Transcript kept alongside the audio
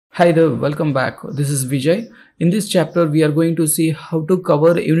Hi there, welcome back. This is Vijay. In this chapter, we are going to see how to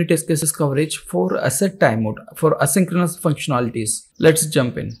cover unit test cases coverage for a set timeout for asynchronous functionalities. Let's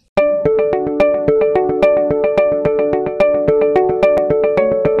jump in.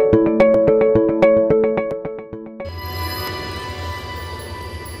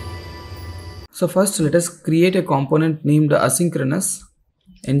 So first, let us create a component named asynchronous.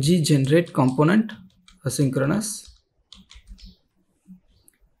 ng generate component asynchronous.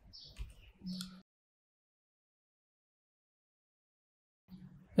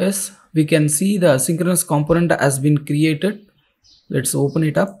 Yes, we can see the asynchronous component has been created. Let's open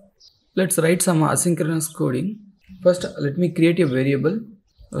it up. Let's write some asynchronous coding. First, let me create a variable.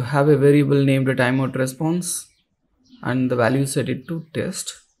 I have a variable named timeout response and the value set it to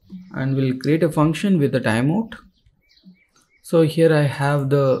test, and we'll create a function with the timeout. So here I have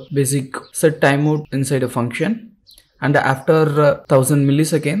the basic set timeout inside a function, and after 1000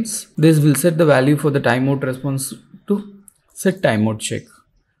 milliseconds this will set the value for the timeout response to set timeout check.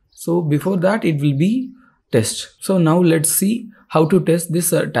 So before that it will be test. So now let's see how to test this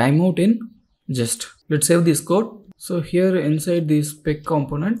timeout in JEST. Let's save this code. So here inside this spec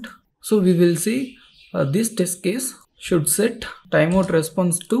component, so we will see this test case should set timeout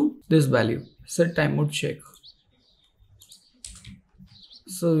response to this value, set timeout check.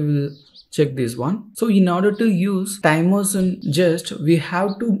 So we will check this one. So in order to use timers in JEST, we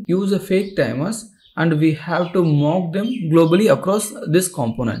have to use a fake timers and we have to mock them globally across this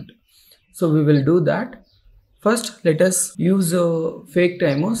component. So we will do that. First, let us use fake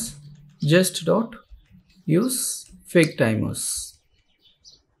timers. JEST dot use fake timers,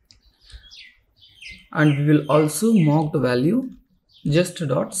 and we will also mock the value JEST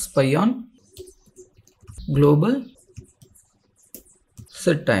dot spy on global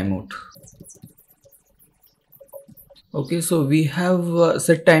set timeout. Okay, so we have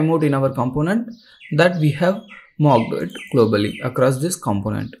set timeout in our component that we have mocked it globally across this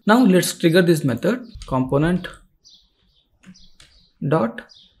component. Now let's trigger this method component dot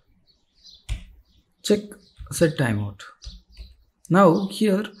check set timeout. Now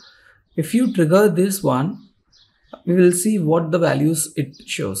here, if you trigger this one, we will see what the values it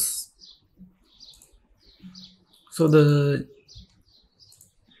shows. So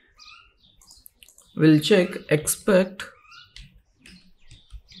we'll check expect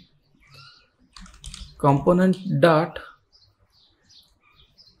component dot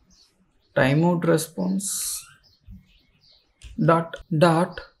timeout response dot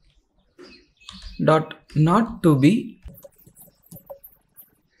not to be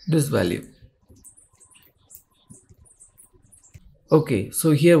this value. Okay,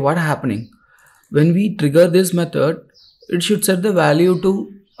 so here what happening, when we trigger this method, it should set the value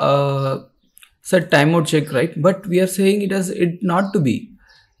to set timeout check, right? But we are saying it as it not to be,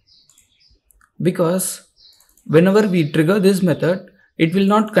 because whenever we trigger this method, it will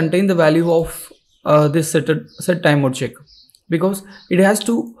not contain the value of this set timeout check, because it has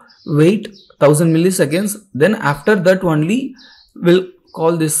to wait 1000 milliseconds, then after that only we'll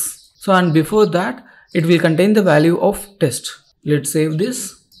call this. So and before that it will contain the value of test. Let's save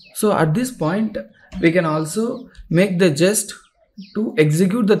this. So at this point we can also make the JEST to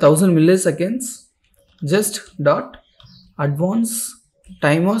execute the 1000 milliseconds JEST dot advance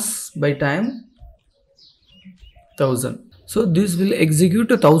timers by time 1000. So this will execute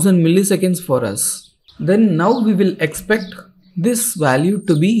 1000 milliseconds for us. Then now we will expect this value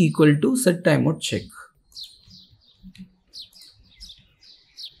to be equal to set timeout check.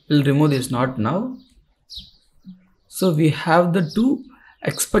 We'll remove this not now. So we have the two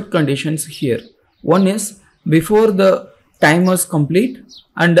expect conditions here. One is before the timers complete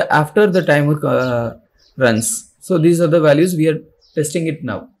and after the timer runs. So these are the values we are testing it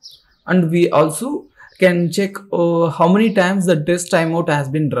now. And we also can check how many times the test timeout has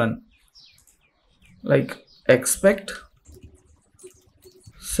been run. Like expect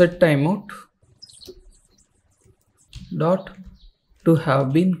set timeout dot to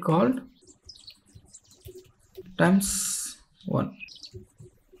have been called times 1.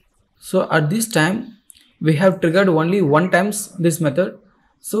 So at this time we have triggered only one times this method,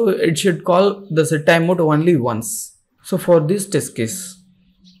 so it should call the set timeout only once. So for this test case,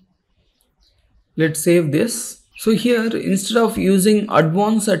 let's save this. So here instead of using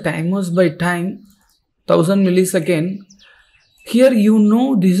advanced timers by time 1000 millisecond, here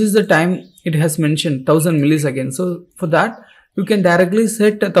this is the time it has mentioned 1000 milliseconds. So for that you can directly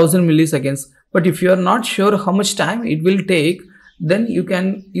set 1000 milliseconds. But if you are not sure how much time it will take, then you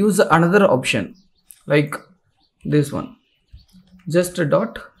can use another option like this one, just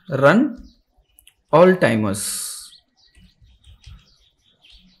dot run all timers.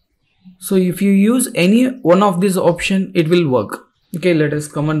 So if you use any one of these option, it will work. Okay, let us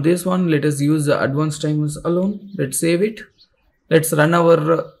comment this one. Let us use the advanced timers alone. Let's save it. Let's run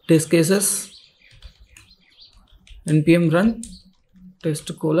our test cases. npm run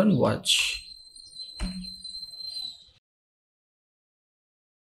test:watch.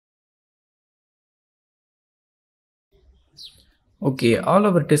 Okay, all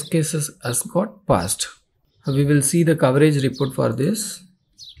our test cases has got passed. We will see the coverage report for this.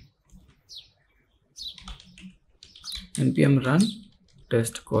 npm run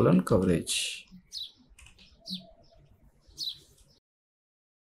test:coverage.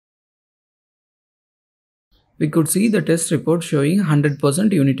 We could see the test report showing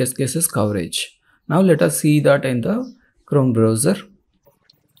 100% unit test cases coverage. Now let us see that in the Chrome browser.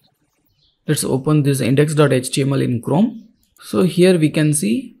 Let's open this index.html in Chrome. So here we can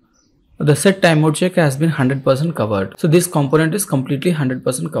see the set timeout check has been 100% covered. So this component is completely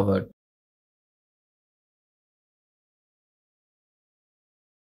 100% covered.